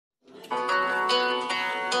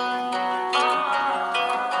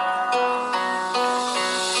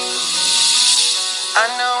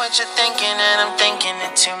what you're thinking, and I'm thinking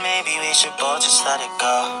it too. Maybe we should both just let it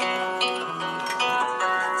go.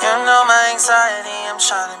 You know my anxiety, I'm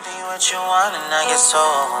trying to be what you want, and I get so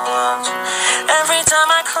overwhelmed. Every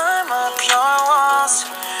time I climb up your walls,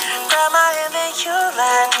 grab my hand and you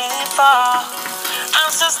let me fall.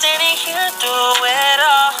 I'm still standing here through it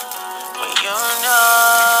all, but you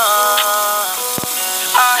know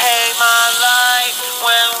I hate my life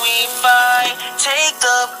when we fight. Take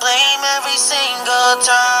the blame every single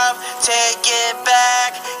time. Take it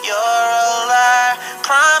back, you're a liar.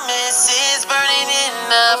 Promises burning in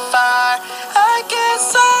the fire. I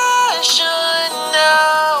guess I should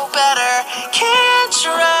know better. Can't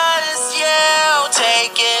trust you.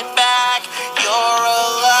 Take it back, you're a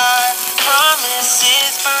liar.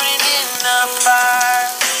 Promises burning in the fire.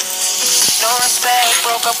 No respect,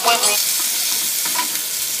 broke up with me.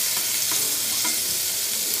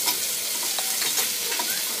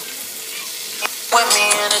 With me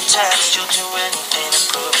in a text, you'll do anything to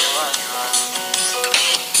prove you what you want.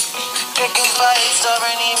 Picking fights,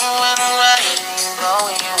 stubborn even when I'm right. You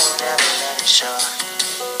know you will never let it show.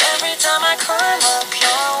 Every time I climb up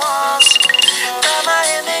your walls, grab my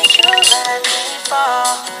hand and you let me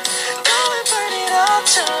fall. Go and burn it all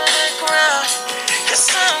to the ground,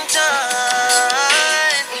 'cause I'm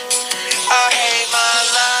done. I hate my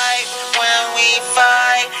life when we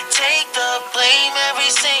fight. Take the blame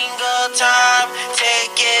every single time.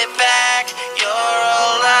 Take it back, you're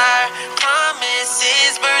a liar.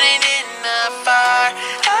 Promises burning in the fire.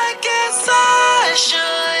 I guess I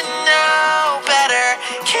should know better.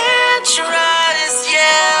 Can't trust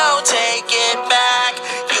you. Take it back,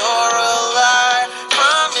 you're a liar.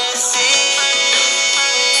 Promises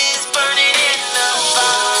burning in the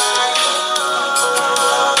fire.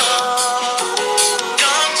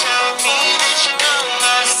 Don't tell me that you're on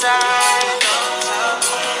my side. Don't tell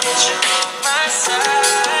me that you're on my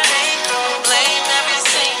side. Take the blame every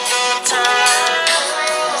single time.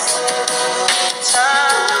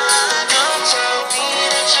 Don't tell me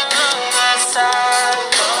that you're on my side.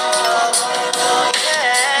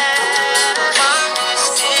 Yeah.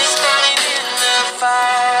 Promises burning in the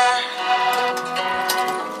fire.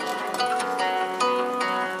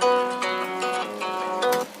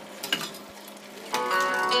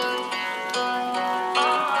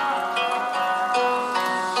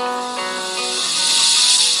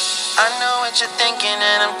 I know what you're thinking,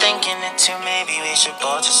 and I'm thinking it too. Maybe we should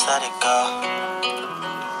both just let it go.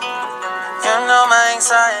 You know my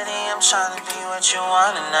anxiety, I'm trying to be what you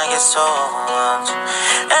want, and I get so overwhelmed.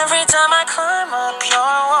 Every time I climb up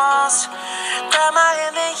your walls, grab my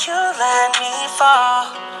hand and you let me fall.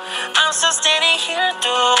 I'm still standing here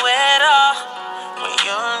through it all, but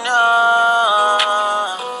you know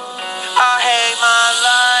I hate my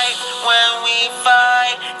life when we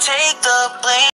fight. Take the blame.